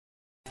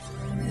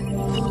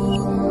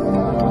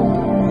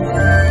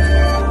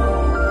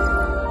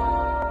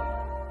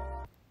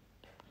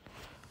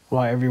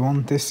Right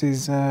everyone, this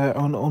is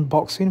an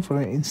unboxing for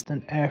an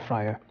instant air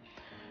fryer.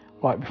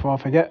 Right, before I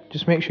forget,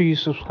 just make sure you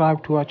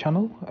subscribe to our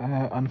channel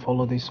and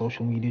follow these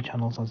social media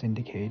channels as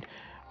indicated.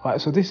 Right,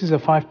 so this is a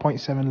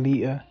 5.7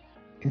 litre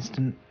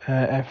instant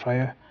air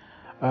fryer.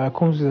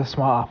 Comes with a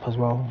smart app as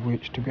well,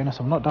 which to be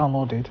honest I've not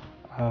downloaded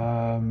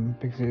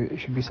because it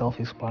should be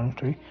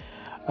self-explanatory.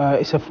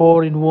 It's a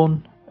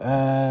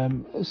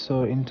 4-in-1,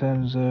 so in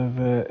terms of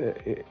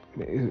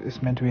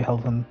it's meant to be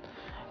healthy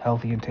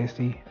and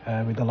tasty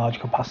with a large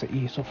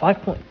capacity. So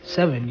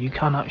 5.7, you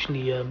can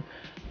actually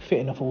fit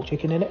in a full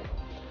chicken in it.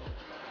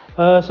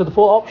 So the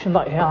four options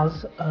that it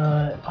has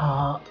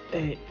are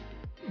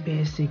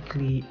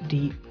basically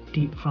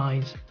deep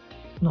fries.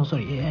 No,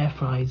 sorry, it air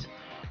fries,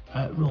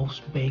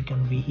 roast, bake,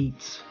 and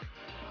reheats.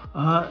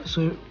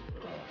 So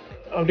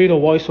I'm doing a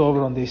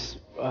voiceover on this.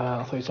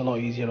 I thought it's a lot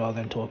easier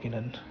rather than talking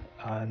and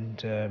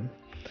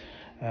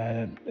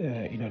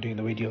doing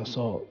the video.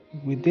 So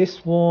with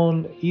this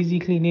one, easy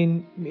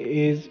cleaning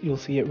is, you'll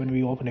see it when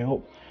we open it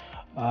up.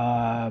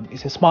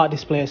 It's a smart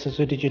display, so it's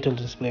a digital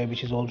display,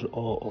 which is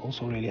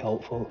also really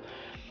helpful.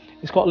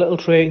 It's got a little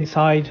tray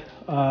inside,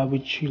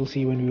 which you'll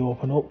see when we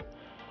open up.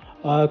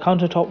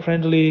 Countertop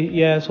friendly,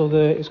 yeah, so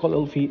it's got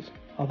little feet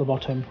at the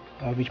bottom,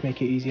 which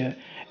make it easier.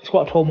 It's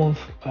got a 12-month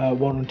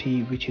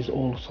warranty, which is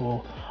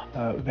also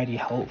very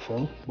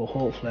helpful. But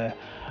hopefully,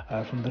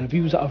 from the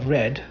reviews that I've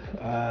read,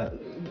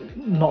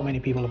 not many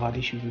people have had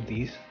issues with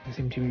these. They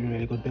seem to be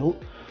really good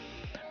built.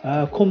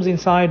 Comes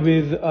inside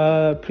with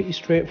a pretty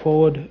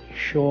straightforward,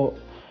 short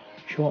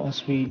and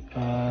sweet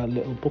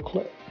little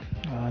booklet.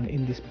 And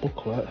in this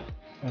booklet,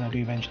 when I do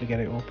eventually get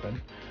it open,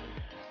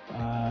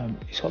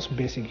 it's got some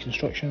basic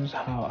instructions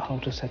how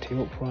to set it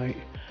up right,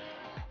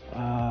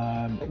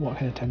 what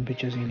kind of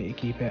temperatures you need to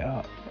keep it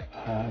at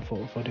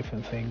for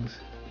different things.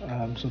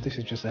 So this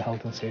is just a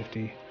health and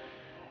safety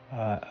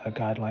a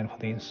guideline for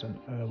the instant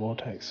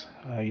Vortex.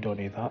 You don't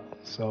need that.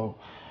 So,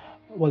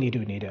 well, you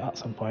do need it at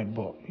some point,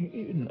 but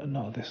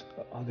not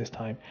at this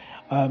time.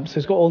 So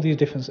it's got all these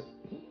different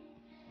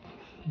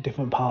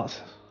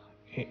parts.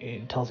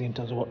 It tells you in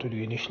terms of what to do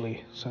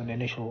initially. So an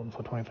initial one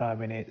for 25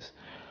 minutes.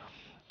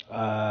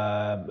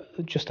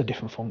 Just the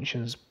different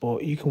functions,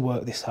 but you can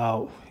work this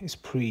out. It's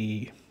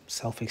pretty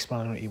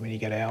self-explanatory when you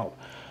get it out.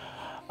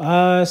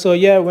 So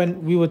yeah,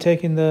 when we were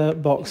taking the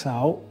box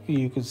out,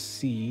 you could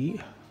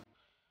see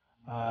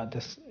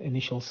this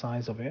initial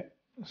size of it.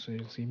 So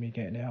you'll see me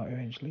getting it out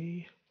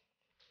eventually.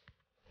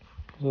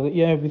 So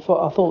yeah,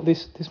 I thought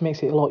this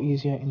makes it a lot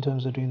easier in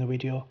terms of doing the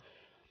video.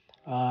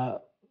 I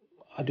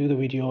do the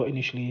video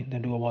initially,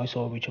 then do a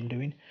voiceover, which I'm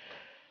doing.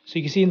 So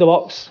you can see in the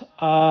box,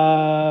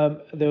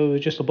 there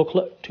was just a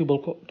booklet, two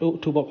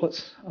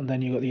booklets, and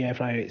then you got the air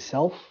fryer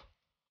itself.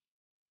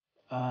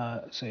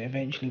 So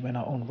eventually, when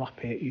I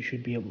unwrap it, you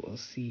should be able to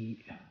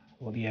see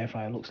what the air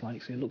fryer looks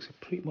like. So it looks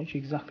pretty much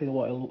exactly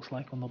what it looks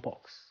like on the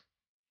box.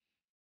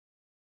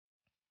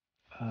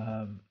 So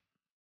I'm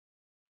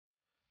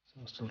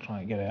still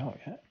trying to get it out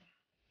yet.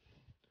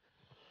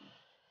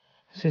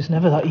 So it's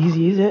never that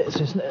easy, is it?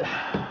 So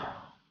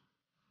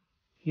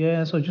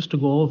yeah, so just to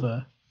go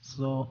over,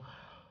 so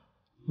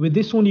with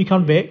this one you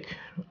can bake.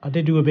 I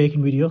did do a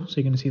baking video, so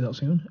you're going to see that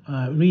soon.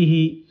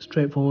 Reheat,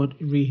 straightforward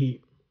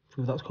reheat,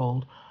 if that's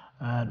called,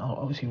 and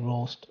obviously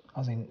roast,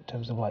 as in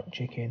terms of like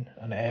chicken,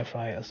 and air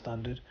fry as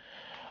standard.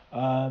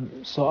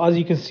 So as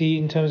you can see,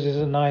 in terms of, it's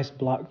a nice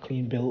black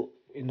clean build.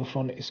 In the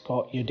front, it's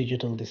got your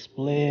digital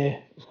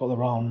display. It's got the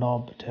round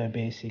knob to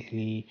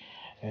basically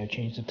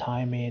change the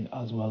timing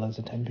as well as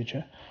the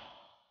temperature.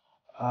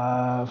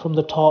 From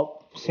the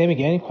top, same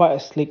again, quite a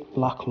slick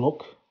black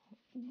look,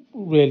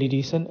 really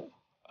decent.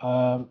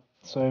 So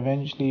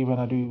eventually, when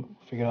I do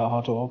figure out how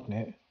to open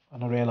it,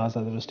 and I realised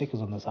that there were stickers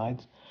on the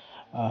sides,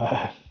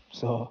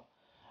 so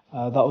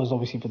that was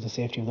obviously for the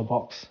safety of the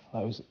box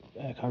that was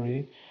carried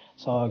in.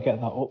 So I'll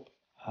get that up,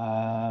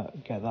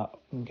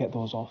 get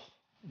those off,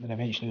 then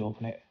eventually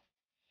open it.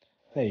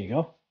 There you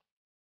go.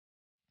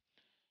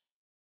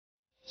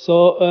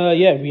 So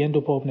yeah, we end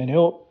up opening it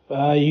up.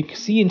 You can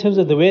see in terms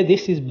of the way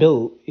this is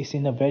built, it's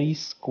in a very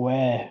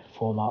square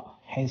format,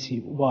 hence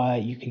why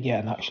you can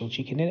get an actual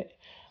chicken in it.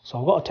 So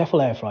I've got a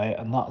Tefal air fryer,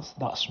 and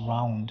that's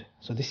round.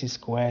 So this is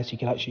square, so you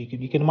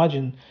can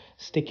imagine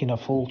sticking a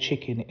full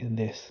chicken in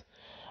this,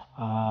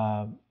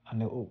 and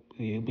it'll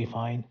be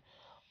fine.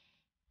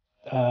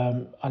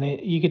 And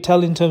you could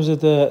tell in terms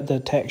of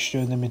the texture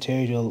and the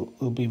material,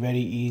 it'll be very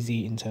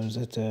easy in terms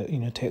of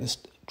take this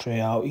tray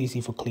out,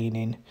 easy for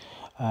cleaning.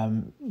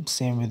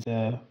 Same with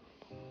the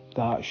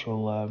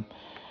actual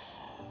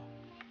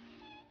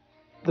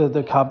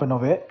the cabin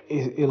of it.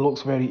 It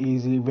looks very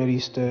easy, very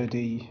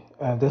sturdy.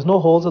 There's no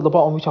holes at the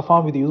bottom, which I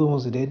found with the other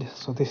ones they did.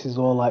 So this is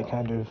all like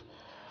kind of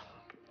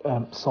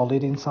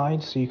solid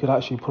inside, so you could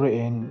actually put it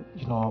in,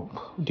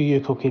 do your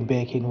cooking,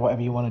 baking,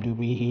 whatever you want to do,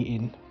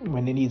 reheating.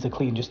 When it needs a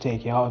clean, just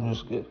take it out and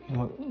just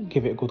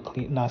give it a good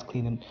nice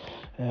clean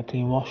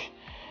wash.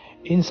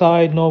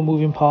 Inside, no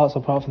moving parts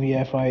apart from the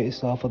air fryer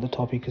itself at the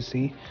top, you can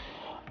see,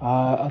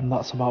 and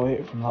that's about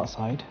it from that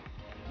side.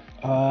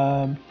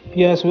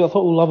 Yeah, so I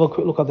thought we'll have a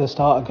quick look at the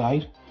starter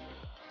guide.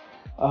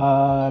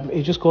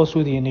 It just goes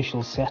through the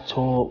initial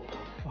setup,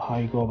 how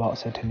you go about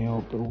setting it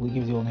up. It will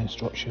give you all the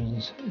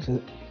instructions. It's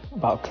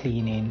about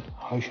cleaning,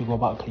 how you should go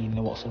about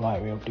cleaning, what's the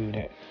right way of doing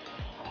it.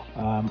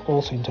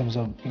 Also in terms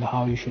of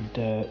how you should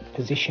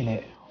position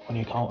it on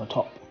your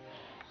countertop,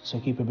 so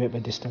keep a bit of a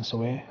distance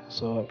away.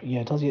 So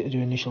yeah, it tells you to do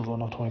initial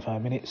run of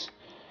 25 minutes.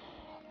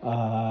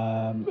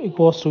 It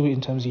goes through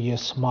in terms of your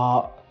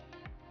smart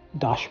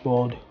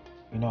dashboard,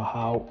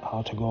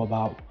 how to go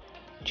about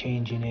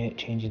changing it,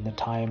 changing the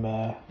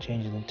timer,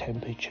 changing the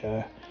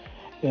temperature.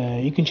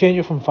 You can change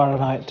it from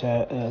Fahrenheit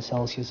to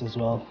Celsius as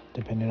well,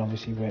 depending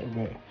obviously where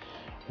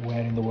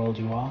in the world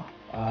you are.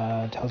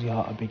 Tells you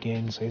how to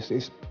begin. So it's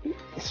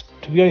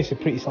to be honest,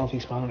 it's pretty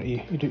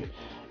self-explanatory. You can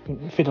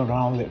fiddle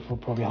around with it for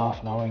probably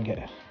half an hour and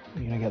get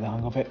the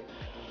hang of it.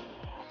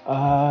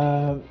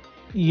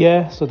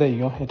 Yeah, so there you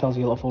go. It tells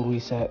you a full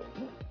reset,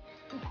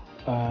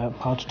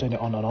 how to turn it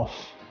on and off,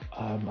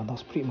 and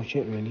that's pretty much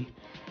it really.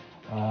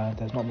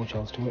 There's not much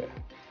else to it.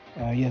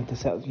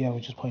 We're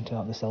just pointing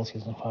out the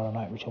Celsius and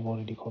Fahrenheit, which I've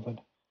already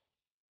covered.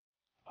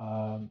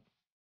 I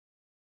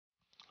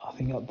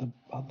think at the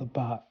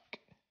back,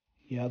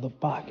 at the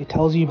back it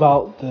tells you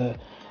about the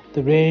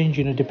range.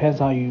 Depends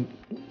how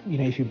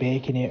if you're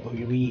baking it or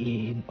you're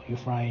reheating or you're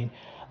frying.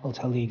 It'll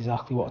tell you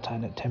exactly what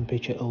kind of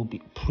temperature it'll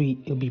be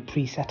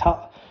preset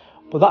at.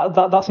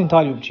 But that's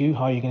entirely up to you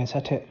how you're going to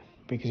set it,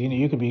 because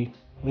you could be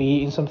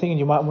reheating something and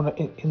you might want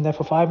it in there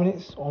for 5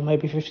 minutes or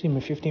maybe 15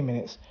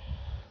 minutes.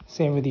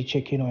 Same with your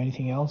chicken or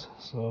anything else.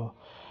 So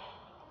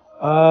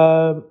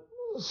the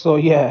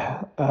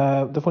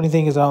funny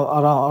thing is,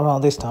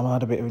 around this time I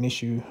had a bit of an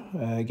issue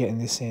getting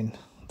this in.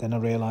 Then I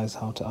realised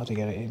how to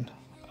get it in.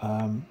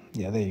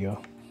 There you go.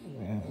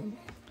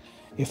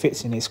 It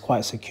fits in. It's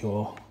quite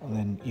secure, and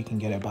then you can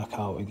get it back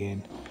out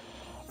again.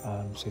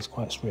 So it's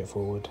quite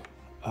straightforward.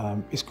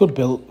 It's good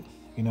built.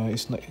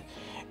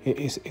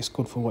 It's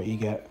good for what you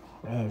get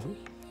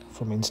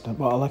from instant.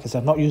 Well, like I said,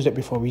 I've not used it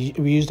before. We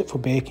used it for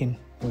baking.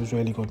 It was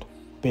really good.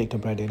 Baked the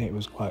bread in it. It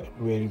was quite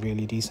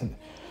really decent.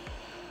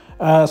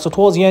 So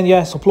towards the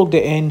end, so plugged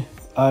it in.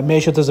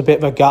 Make sure there's a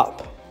bit of a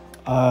gap.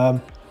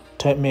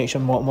 Make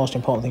sure, most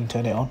important thing,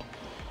 turn it on.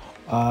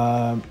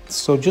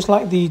 So just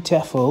like the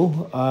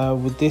Tefl,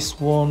 with this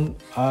one,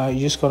 you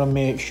just got to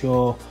make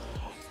sure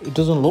it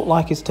doesn't look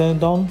like it's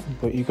turned on,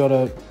 but you got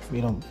to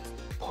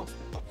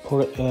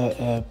put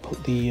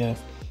the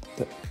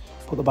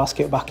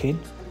basket back in,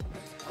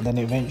 and then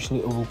eventually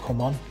it will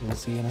come on. You'll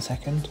see in a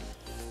second.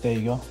 There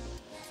you go.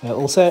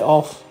 It'll set it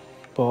off,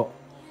 but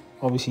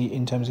obviously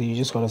in terms of, you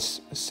just got to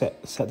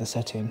set the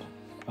setting.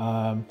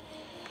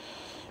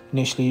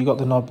 Initially you got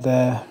the knob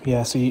there,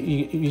 so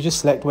you just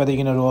select whether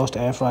you're going to roast,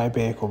 air fry,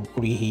 bake or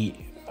reheat,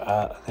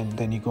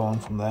 then you go on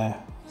from there.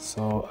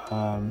 So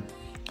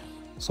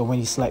when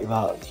you select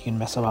that, you can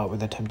mess about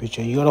with the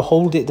temperature. You got to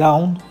hold it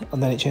down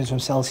and then it changes from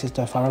Celsius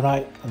to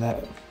Fahrenheit, and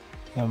then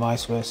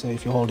vice versa.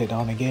 If you hold it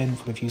down again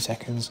for a few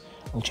seconds,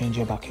 it'll change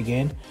it back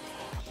again.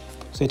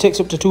 So it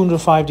takes up to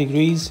 205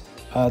 degrees.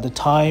 The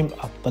time,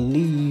 I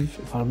believe,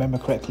 if I remember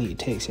correctly, it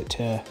takes it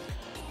to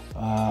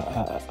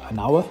an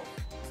hour.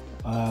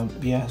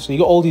 So you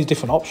got all these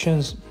different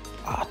options.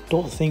 I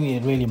don't think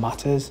it really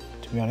matters,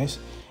 to be honest.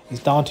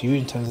 It's down to you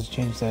in terms of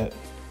change the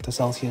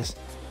Celsius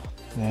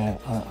and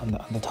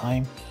the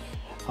time.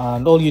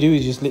 And all you do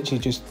is just literally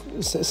just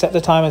set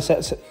the timer,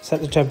 set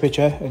the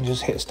temperature, and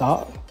just hit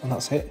start, and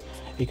that's it.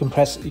 You can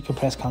press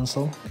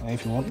cancel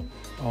if you want,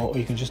 or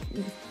you can just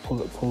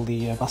pull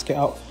the basket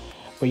out.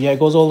 But yeah, it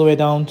goes all the way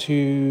down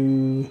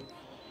to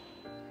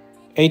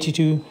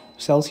 82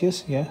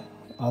 Celsius,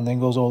 and then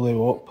goes all the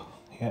way up,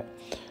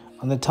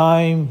 And the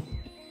time,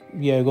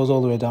 it goes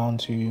all the way down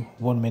to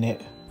 1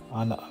 minute,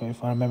 and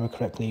if I remember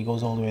correctly, it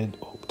goes all the way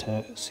up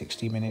to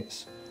 60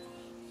 minutes,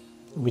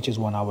 which is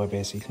 1 hour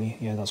basically.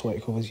 That's what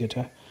it covers you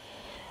to.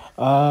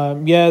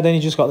 Then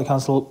you just got the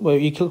cancel. Well,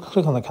 you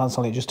click on the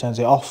cancel, it just turns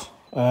it off.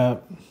 I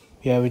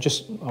was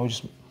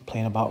just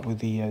playing about with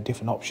the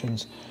different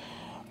options.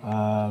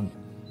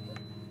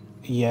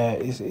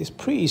 It's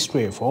pretty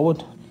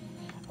straightforward.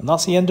 And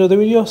that's the end of the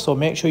video, so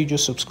make sure you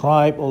just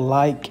subscribe or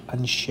like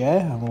and share,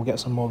 and we'll get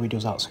some more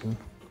videos out soon.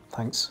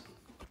 Thanks.